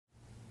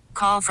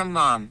Call from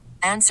mom.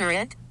 Answer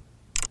it.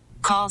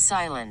 Call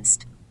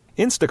silenced.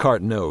 Instacart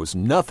knows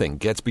nothing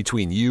gets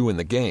between you and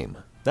the game.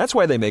 That's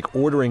why they make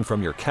ordering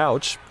from your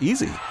couch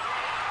easy.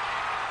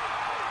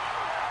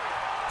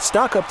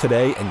 Stock up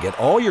today and get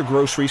all your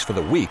groceries for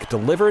the week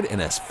delivered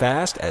in as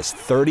fast as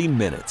 30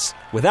 minutes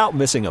without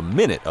missing a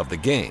minute of the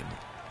game.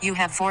 You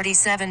have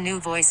 47 new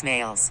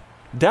voicemails.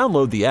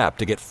 Download the app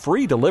to get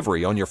free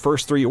delivery on your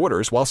first 3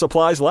 orders while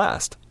supplies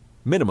last.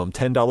 Minimum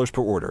 $10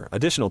 per order.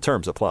 Additional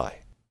terms apply.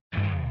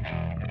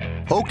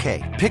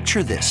 Okay,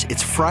 picture this.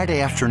 It's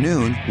Friday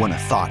afternoon when a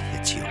thought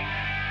hits you.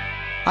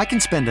 I can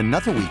spend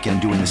another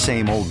weekend doing the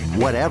same old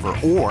whatever,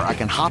 or I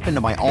can hop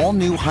into my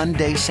all-new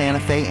Hyundai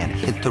Santa Fe and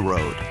hit the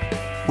road.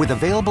 With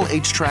available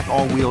H-Track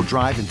all-wheel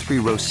drive and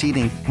 3-row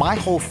seating, my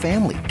whole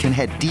family can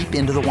head deep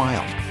into the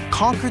wild.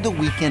 Conquer the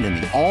weekend in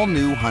the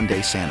all-new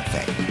Hyundai Santa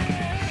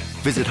Fe.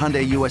 Visit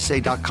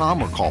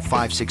HyundaiUSA.com or call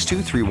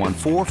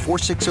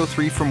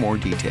 562-314-4603 for more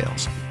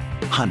details.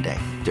 Hyundai,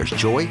 there's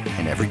joy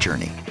in every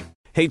journey.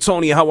 Hey,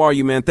 Tony, how are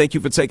you, man? Thank you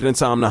for taking the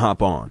time to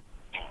hop on.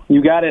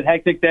 You got it.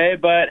 Hectic day,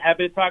 but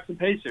happy to talk some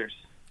Pacers.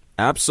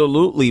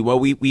 Absolutely. Well,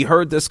 we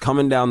heard this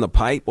coming down the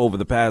pipe over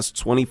the past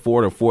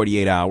 24 to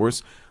 48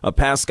 hours.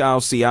 Pascal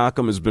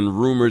Siakam has been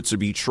rumored to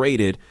be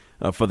traded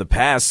for the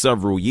past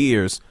several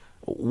years.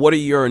 What are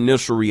your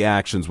initial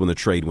reactions when the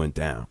trade went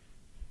down?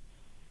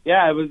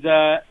 Yeah, it was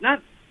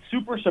not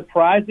super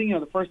surprising.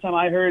 The first time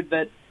I heard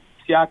that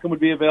Siakam would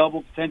be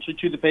available potentially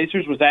to the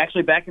Pacers was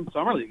actually back in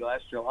Summer League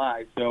last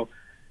July. So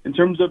in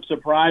terms of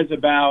surprise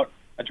about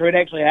a trade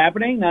actually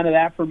happening, none of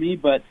that for me,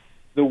 but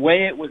the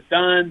way it was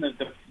done,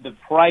 the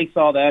price,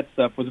 all that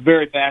stuff was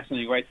very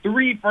fascinating, right?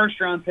 3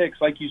 first-round picks,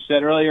 like you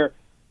said earlier,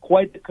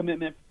 quite the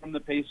commitment from the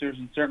Pacers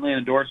and certainly an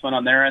endorsement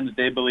on their end that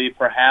they believe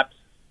perhaps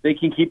they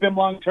can keep him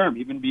long-term,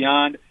 even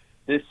beyond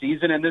this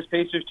season. And this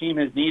Pacers team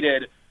has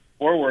needed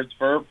forwards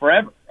for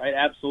forever, right?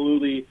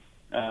 Absolutely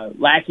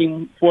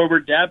lacking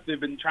forward depth. They've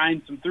been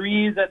trying some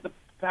threes at the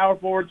power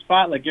forward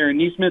spot, like Aaron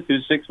Nesmith,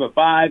 who's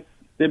 6'5".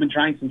 They've been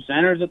trying some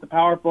centers at the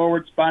power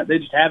forward spot. They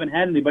just haven't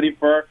had anybody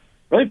for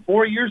really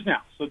 4 years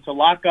now. So to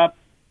lock up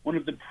one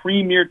of the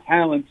premier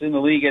talents in the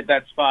league at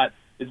that spot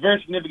is very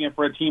significant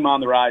for a team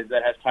on the rise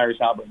that has Tyrese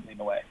Haliburton leading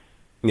the way.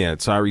 Yeah,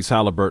 Tyrese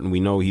Haliburton, we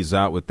know he's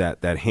out with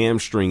that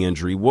hamstring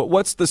injury.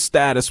 What's the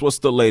status? What's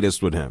the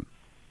latest with him?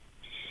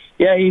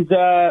 Yeah, he's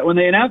when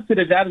they announced it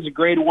as out as a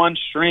grade 1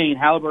 strain,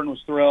 Haliburton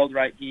was thrilled,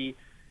 right? He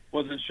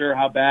wasn't sure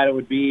how bad it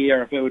would be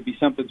or if it would be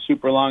something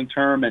super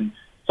long-term. And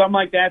something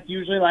like that's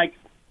usually like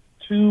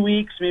 2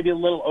 weeks, maybe a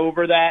little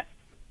over that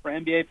for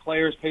NBA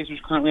players.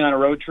 Pacers currently on a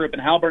road trip,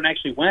 and Haliburton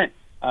actually went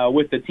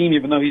with the team,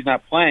 even though he's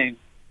not playing,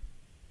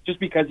 just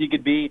because he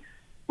could be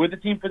with the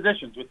team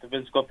physicians, with the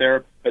physical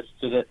therapist,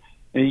 so that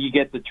you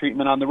get the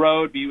treatment on the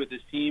road, be with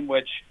his team,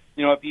 which,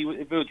 if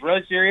it was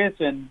really serious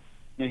and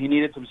he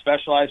needed some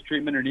specialized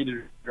treatment or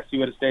needed to, he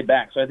would have stayed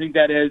back. So I think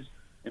that is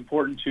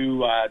important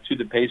to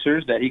the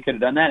Pacers that he could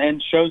have done that,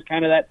 and shows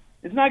kind of that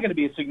it's not going to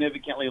be a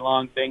significantly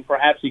long thing.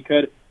 Perhaps he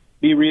could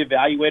be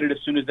reevaluated as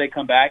soon as they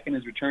come back, and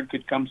his return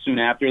could come soon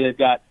after. They've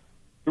got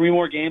 3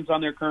 more games on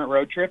their current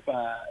road trip.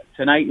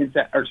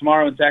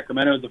 Tomorrow in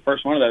Sacramento is the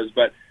first one of those.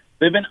 But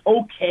they've been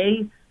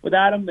okay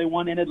without him. They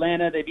won in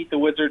Atlanta. They beat the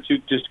Wizards, who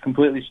just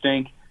completely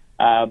stink.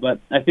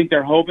 But I think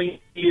they're hoping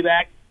he'll be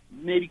back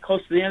maybe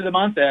close to the end of the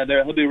month.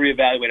 He'll be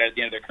reevaluated at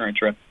the end of their current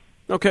trip.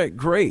 Okay,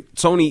 great.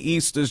 Tony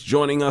East is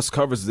joining us,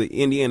 covers the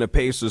Indiana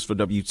Pacers for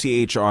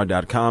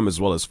WTHR.com as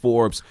well as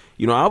Forbes.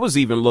 I was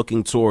even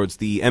looking towards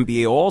the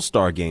NBA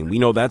All-Star game. We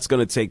know that's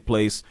going to take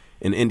place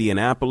in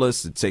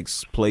Indianapolis.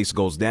 It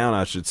goes down,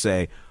 I should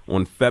say,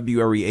 on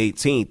February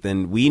 18th.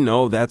 And we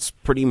know that's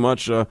pretty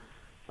much I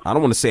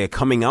don't want to say a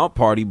coming out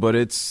party, but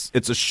it's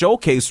a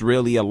showcase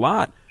really a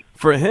lot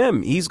for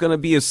him. He's going to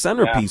be a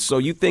centerpiece. Yeah. So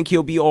you think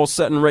he'll be all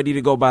set and ready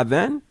to go by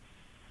then?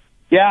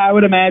 Yeah, I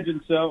would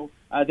imagine so.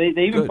 They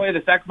even play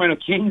the Sacramento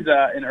Kings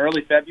in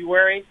early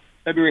February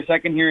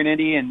 2nd here in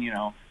Indy, and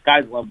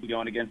guys love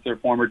going against their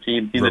former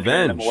team that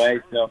turned them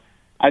away. So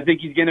I think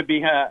he's going to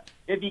be,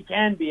 if he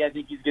can be, I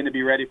think he's going to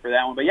be ready for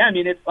that one. But yeah, I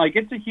mean, it's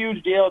a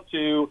huge deal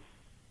to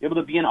be able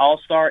to be an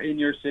all-star in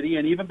your city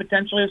and even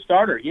potentially a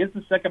starter. He has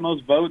the second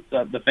most votes,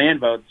 the fan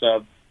votes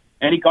of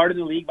any guard in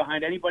the league,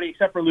 behind anybody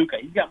except for Luka.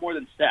 He's got more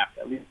than Steph,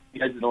 at least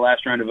because of the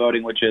last round of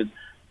voting, which is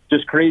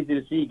just crazy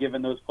to see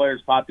given those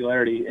players'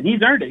 popularity. And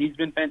he's earned it. He's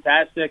been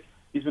fantastic.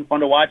 He's been fun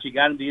to watch. He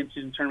got into the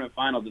in-season tournament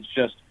finals. It's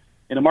just,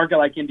 in a market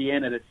like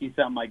Indiana, to see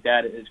something like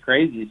that is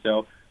crazy.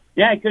 So,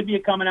 yeah, it could be a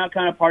coming-out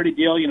kind of party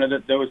deal.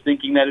 That was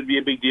thinking that it'd be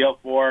a big deal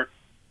for,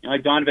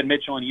 like Donovan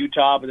Mitchell in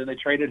Utah, but then they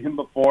traded him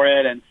before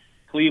it, and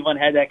Cleveland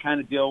had that kind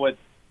of deal with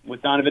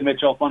Donovan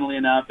Mitchell, funnily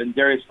enough, and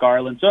Darius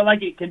Garland. So,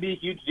 it can be a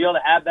huge deal to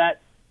have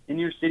that in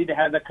your city, to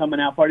have that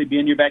coming-out party be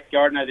in your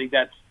backyard, and I think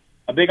that's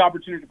a big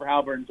opportunity for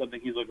Haliburton, something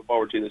he's looking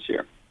forward to this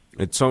year.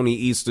 And Tony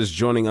East is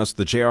joining us,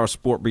 the JR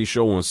Sport Brief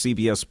Show on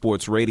CBS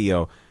Sports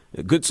Radio.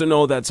 Good to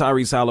know that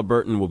Tyrese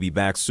Haliburton will be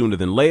back sooner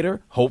than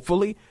later,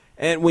 hopefully.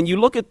 And when you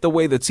look at the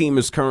way the team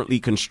is currently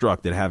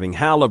constructed, having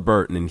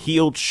Haliburton and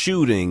Hield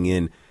shooting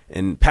and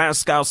and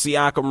Pascal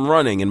Siakam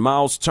running and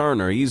Miles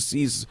Turner.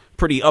 He's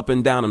pretty up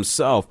and down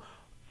himself.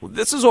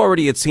 This is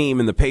already a team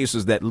in the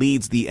Pacers that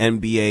leads the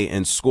NBA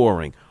in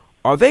scoring.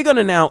 Are they going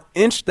to now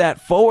inch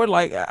that forward?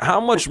 Like, how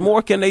much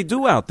more can they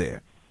do out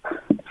there?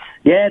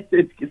 Yeah,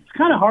 it's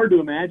kind of hard to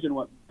imagine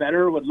what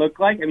better would look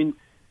like. I mean,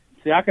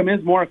 Siakam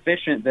is more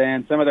efficient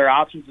than some of their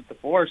options at the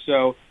 4,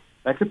 so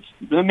that could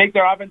make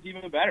their offense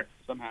even better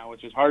somehow,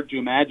 which is hard to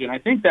imagine. I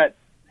think that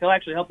he'll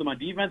actually help them on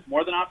defense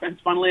more than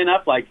offense, funnily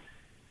enough. Like,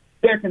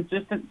 they're a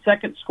consistent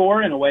second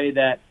scorer in a way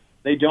that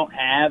they don't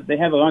have. They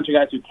have a bunch of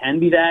guys who can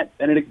be that.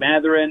 Benedict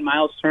Mathurin,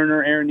 Miles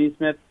Turner, Aaron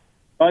Nesmith,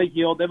 Buddy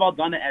Hield. They've all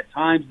done it at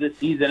times this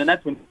season,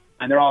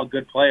 and they're all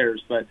good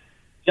players. But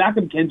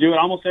Siakam can do it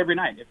almost every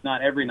night, if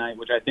not every night,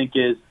 which I think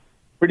is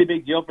a pretty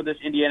big deal for this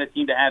Indiana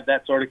team to have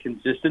that sort of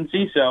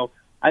consistency. So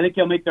I think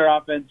he'll make their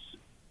offense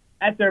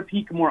at their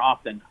peak more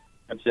often,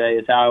 I'd say,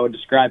 is how I would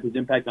describe his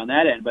impact on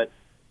that end. But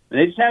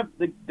they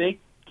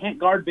can't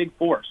guard big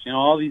force. You know,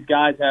 all these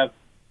guys have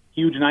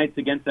huge nights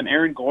against them.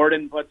 Aaron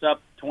Gordon puts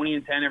up 20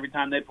 and 10 every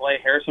time they play.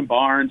 Harrison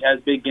Barnes has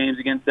big games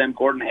against them.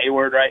 Gordon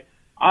Hayward, right?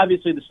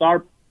 Obviously, the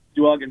star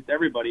do well against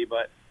everybody,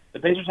 but the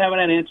Pacers haven't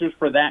had answers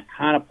for that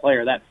kind of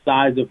player, that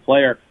size of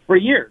player, for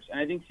years. And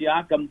I think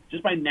Siakam,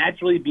 just by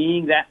naturally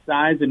being that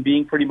size and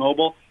being pretty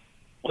mobile,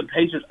 will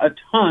Pacers a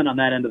ton on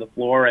that end of the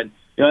floor. And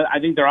you know, I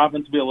think their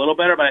offense will be a little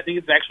better, but I think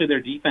it's actually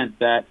their defense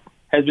that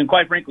has been,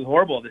 quite frankly,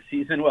 horrible this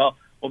season. Well,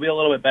 will be a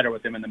little bit better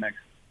with him in the mix.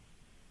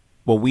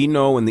 Well, we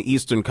know in the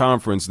Eastern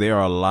Conference there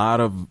are a lot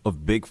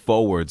of big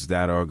forwards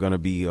that are going to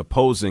be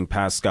opposing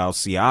Pascal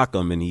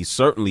Siakam, and he's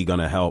certainly going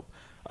to help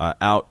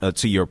out,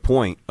 to your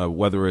point,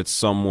 whether it's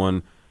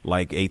someone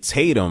like a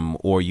Tatum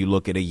or you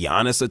look at a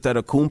Giannis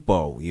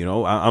Antetokounmpo. You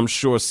know, I'm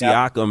sure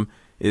Siakam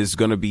is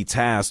going to be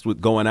tasked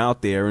with going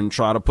out there and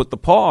try to put the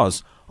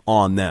pause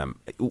on them.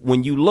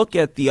 When you look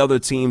at the other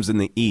teams in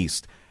the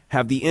East,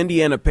 have the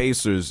Indiana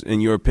Pacers,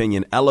 in your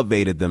opinion,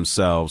 elevated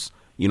themselves,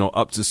 you know,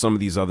 up to some of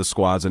these other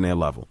squads in their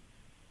level?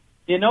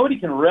 Yeah, nobody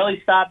can really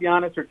stop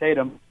Giannis or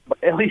Tatum,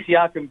 but at least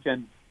Siakam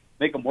can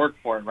make them work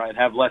for it, right?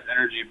 Have less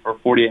energy for a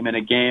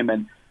 48-minute game.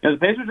 And you know, the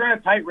Pacers are in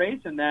a tight race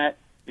in that,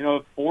 you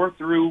know, 4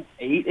 through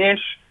 8-ish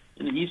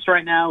in the East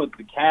right now with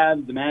the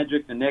Cavs, the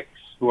Magic, the Knicks,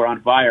 who are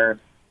on fire,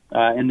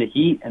 and the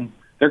Heat. And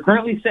they're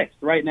currently 6th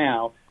right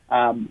now.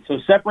 So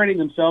separating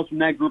themselves from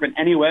that group in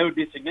any way would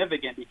be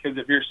significant because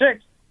if you're 6th,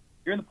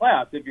 you're in the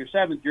playoffs. If you're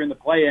 7th, you're in the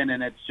play-in,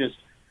 and it's just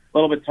a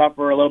little bit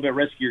tougher, a little bit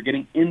riskier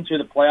getting into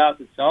the playoffs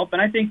itself.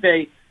 And I think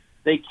they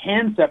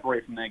can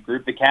separate from that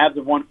group. The Cavs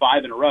have won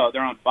 5 in a row.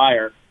 They're on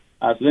fire.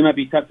 So they might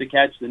be tough to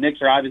catch. The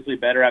Knicks are obviously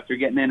better after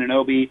getting in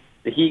Anunoby.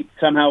 The Heat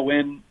somehow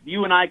win.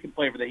 You and I could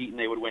play for the Heat, and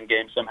they would win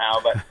games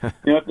somehow. But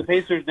you know, if the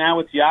Pacers now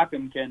with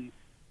Siakam can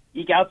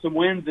eke out some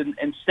wins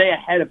and stay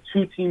ahead of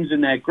 2 teams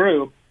in that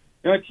group,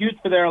 you know, it's huge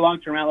for their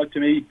long-term outlook to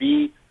maybe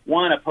be,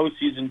 1, a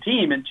postseason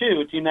team, and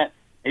 2, a team that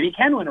maybe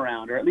can win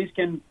around or at least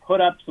can put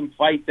up some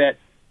fight that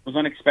was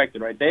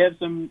unexpected, right? They have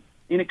some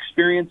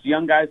inexperienced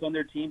young guys on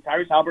their team.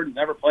 Tyrese Halliburton's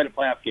never played a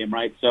playoff game,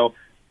 right? So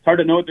it's hard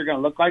to know what they're going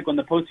to look like when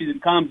the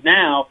postseason comes.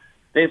 Now,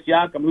 they have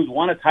Siakam, who's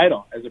won a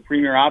title as a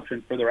premier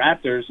option for the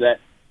Raptors that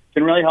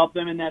can really help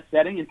them in that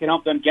setting and can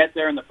help them get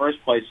there in the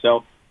first place.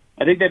 So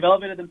I think they've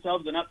elevated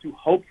themselves enough to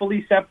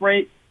hopefully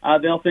separate.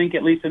 They'll think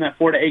at least in that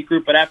 4 to 8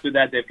 group, but after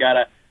that, they've got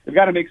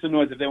to make some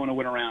noise if they want to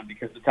win around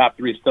because the top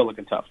 3 is still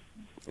looking tough.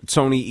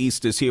 Tony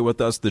East is here with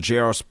us, the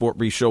JR Sport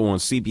Brief Show on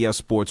CBS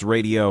Sports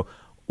Radio.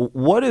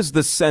 What is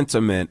the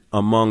sentiment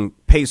among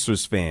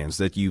Pacers fans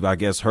that you've, I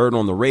guess, heard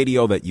on the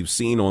radio, that you've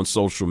seen on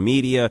social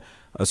media,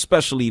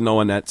 especially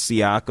knowing that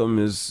Siakam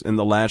is in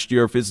the last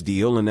year of his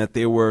deal and that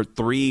there were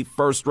 3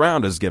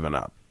 first-rounders given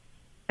up?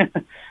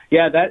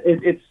 Yeah,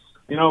 it's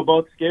you know,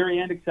 both scary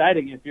and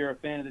exciting if you're a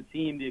fan of the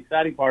team. The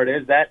exciting part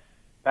is that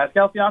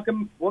Pascal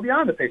Siakam will be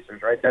on the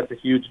Pacers, right? That's a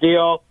huge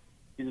deal.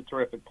 He's a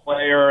terrific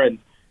player, and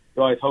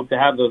you always hope to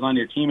have those on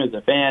your team as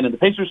a fan. And the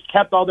Pacers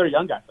kept all their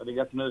young guys. I think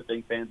that's another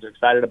thing fans are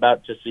excited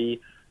about to see.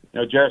 You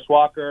know, Jarris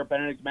Walker,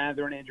 Benedict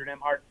Mathurin, Andrew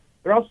Nembhard,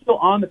 they're all still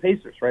on the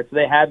Pacers, right? So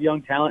they have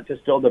young talent to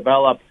still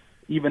develop,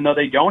 even though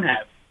they don't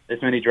have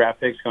as many draft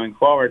picks going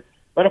forward.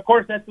 But, of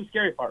course, that's the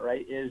scary part,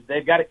 right, is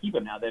they've got to keep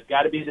him now. They've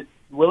got to be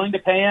willing to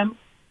pay him.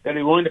 They've got to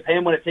be willing to pay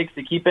him what it takes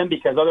to keep him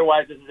because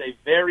otherwise this is a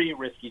very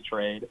risky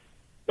trade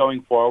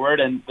going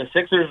forward. And the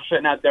Sixers are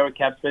sitting out there with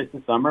cap space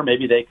this summer.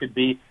 Maybe they could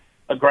be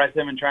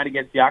aggressive and trying to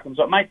get Siakam.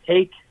 So it might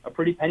take a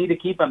pretty penny to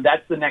keep him.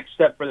 That's the next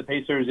step for the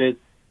Pacers is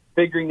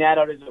figuring that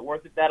out. Is it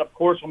worth it? That, of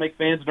course, will make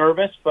fans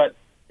nervous. But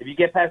if you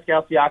get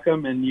Pascal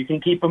Siakam and you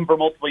can keep him for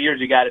multiple years,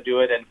 you got to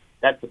do it. And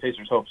that's the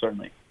Pacers' hope,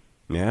 certainly.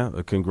 Yeah,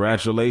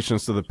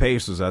 congratulations to the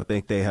Pacers. I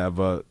think they have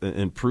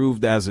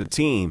improved as a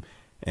team.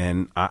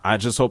 And I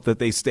just hope that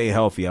they stay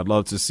healthy. I'd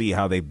love to see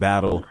how they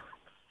battle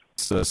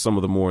some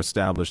of the more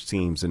established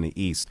teams in the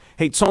East.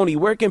 Hey, Tony,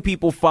 where can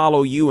people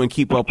follow you and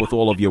keep up with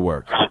all of your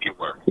work?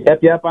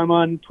 Yep. I'm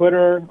on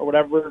Twitter or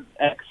whatever,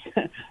 X,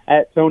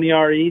 at Tony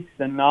R. East,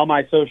 and all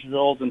my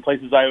socials and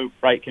places I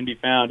write can be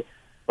found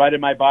right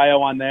in my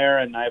bio on there.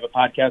 And I have a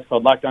podcast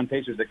called Locked On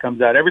Pacers that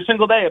comes out every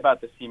single day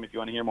about this team if you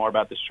want to hear more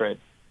about this trade.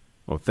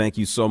 Well, thank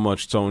you so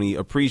much, Tony.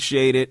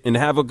 Appreciate it, and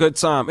have a good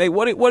time. Hey,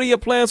 what are your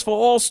plans for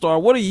All-Star?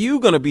 What are you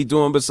going to be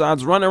doing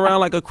besides running around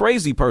like a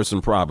crazy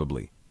person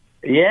probably?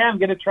 Yeah, I'm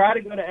going to try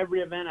to go to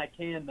every event I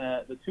can.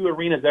 The two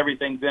arenas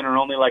everything's in are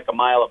only like a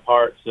mile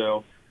apart,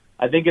 so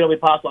I think it'll be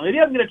possible. Maybe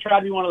I'm going to try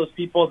to be one of those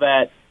people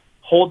that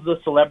holds the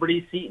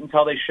celebrity seat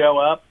until they show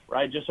up,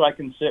 right, just so I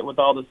can sit with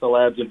all the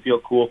celebs and feel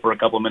cool for a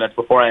couple of minutes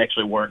before I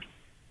actually work.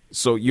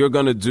 So you're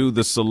going to do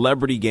the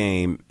celebrity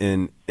game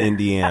in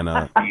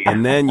Indiana,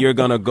 and then you're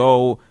going to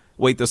go –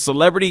 wait, the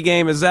celebrity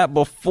game, is that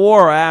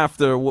before or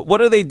after?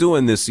 What are they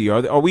doing this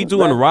year? Are we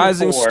doing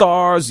Rising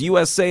Stars,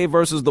 USA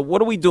versus the –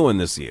 what are we doing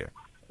this year?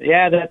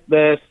 Yeah,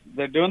 they're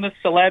doing the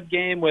celeb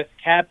game with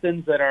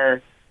captains that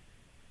are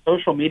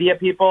social media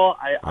people.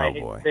 I hate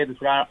to say this,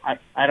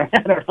 I don't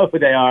know who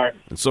they are.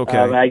 It's okay.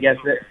 I guess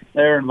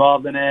they're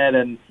involved in it,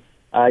 and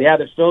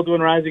they're still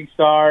doing Rising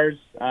Stars.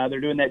 They're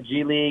doing that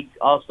G League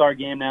All-Star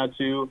game now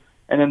too,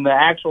 and then the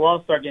actual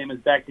All-Star game is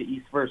back to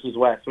East versus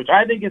West, which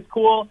I think is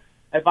cool.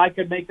 If I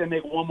could make them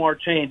make one more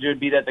change, it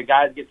would be that the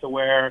guys get to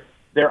wear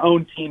their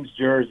own team's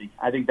jersey.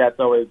 I think that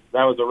was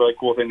a really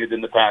cool thing they did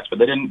in the past, but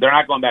they're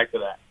not going back to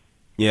that.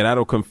 Yeah,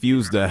 that'll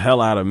confuse the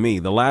hell out of me.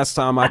 The last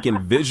time I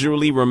can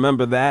visually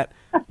remember that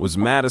was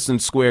Madison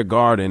Square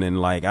Garden in,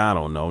 like, I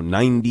don't know,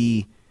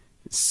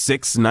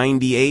 96,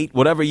 98,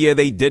 whatever year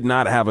they did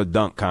not have a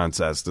dunk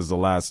contest is the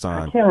last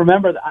time. I can't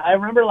remember. I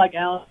remember, like,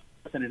 Allen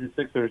in his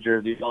Sixers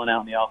jersey going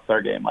out in the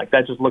All-Star game. Like,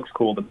 that just looks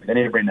cool to me. They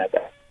need to bring that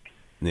back.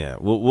 Yeah,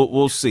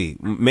 we'll see.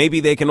 Maybe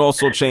they can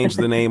also change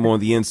the name on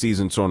the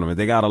in-season tournament.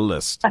 They got a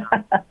list.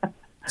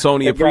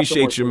 Tony,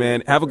 appreciate you,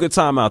 man. Have a good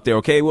time out there,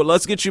 okay? Well,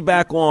 let's get you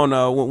back on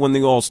when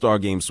the All-Star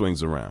game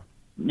swings around.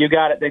 You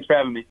got it. Thanks for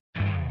having me.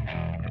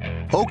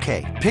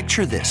 Okay,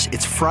 picture this.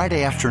 It's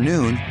Friday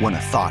afternoon when a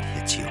thought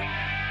hits you.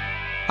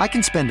 I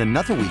can spend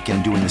another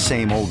weekend doing the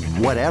same old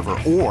whatever,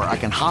 or I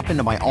can hop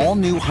into my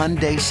all-new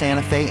Hyundai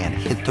Santa Fe and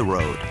hit the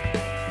road.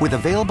 With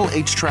available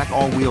H-Track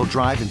all-wheel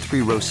drive and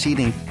 3-row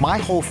seating, my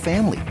whole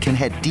family can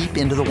head deep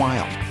into the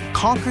wild.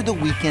 Conquer the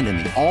weekend in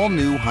the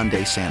all-new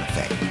Hyundai Santa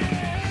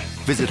Fe.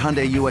 Visit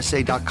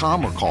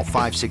HyundaiUSA.com or call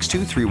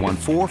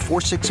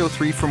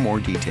 562-314-4603 for more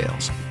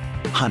details.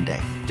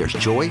 Hyundai, there's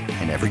joy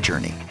in every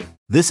journey.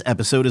 This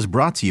episode is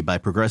brought to you by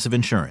Progressive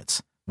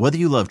Insurance. Whether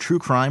you love true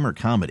crime or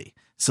comedy,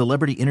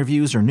 celebrity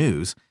interviews or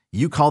news,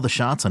 you call the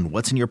shots on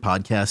what's in your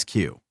podcast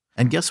queue.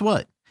 And guess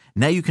what?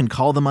 Now you can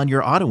call them on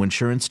your auto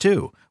insurance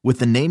too with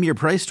the Name Your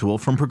Price tool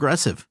from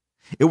Progressive.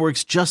 It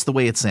works just the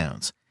way it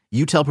sounds.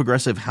 You tell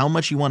Progressive how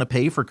much you want to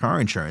pay for car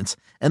insurance,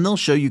 and they'll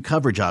show you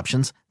coverage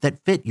options that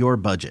fit your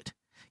budget.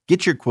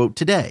 Get your quote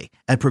today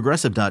at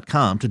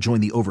Progressive.com to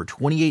join the over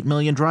 28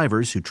 million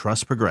drivers who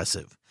trust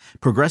Progressive.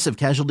 Progressive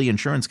Casualty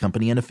Insurance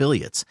Company and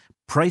Affiliates.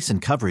 Price and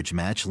coverage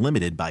match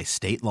limited by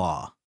state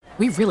law.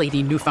 We really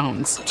need new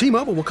phones.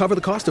 T-Mobile will cover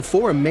the cost of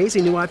 4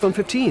 amazing new iPhone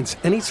 15s,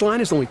 and each line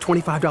is only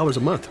 $25 a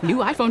month. New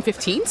iPhone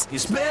 15s?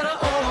 It's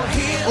better over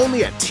here.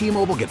 Only at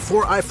T-Mobile, get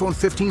 4 iPhone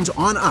 15s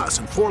on us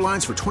and 4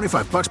 lines for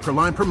 $25 per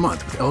line per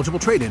month with eligible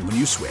trade-in when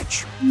you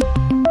switch.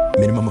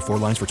 Minimum of 4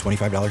 lines for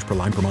 $25 per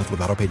line per month with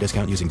autopay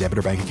discount using debit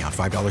or bank account.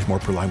 $5 more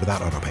per line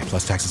without autopay,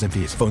 plus taxes and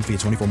fees. Phone fee at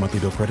 24 monthly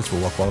bill credits for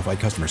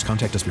well-qualified customers.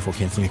 Contact us before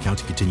canceling account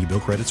to continue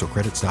bill credits or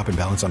credit stop and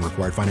balance on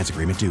required finance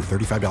agreement due.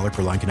 $35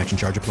 per line connection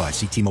charge applies.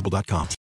 See T-Mobile.com.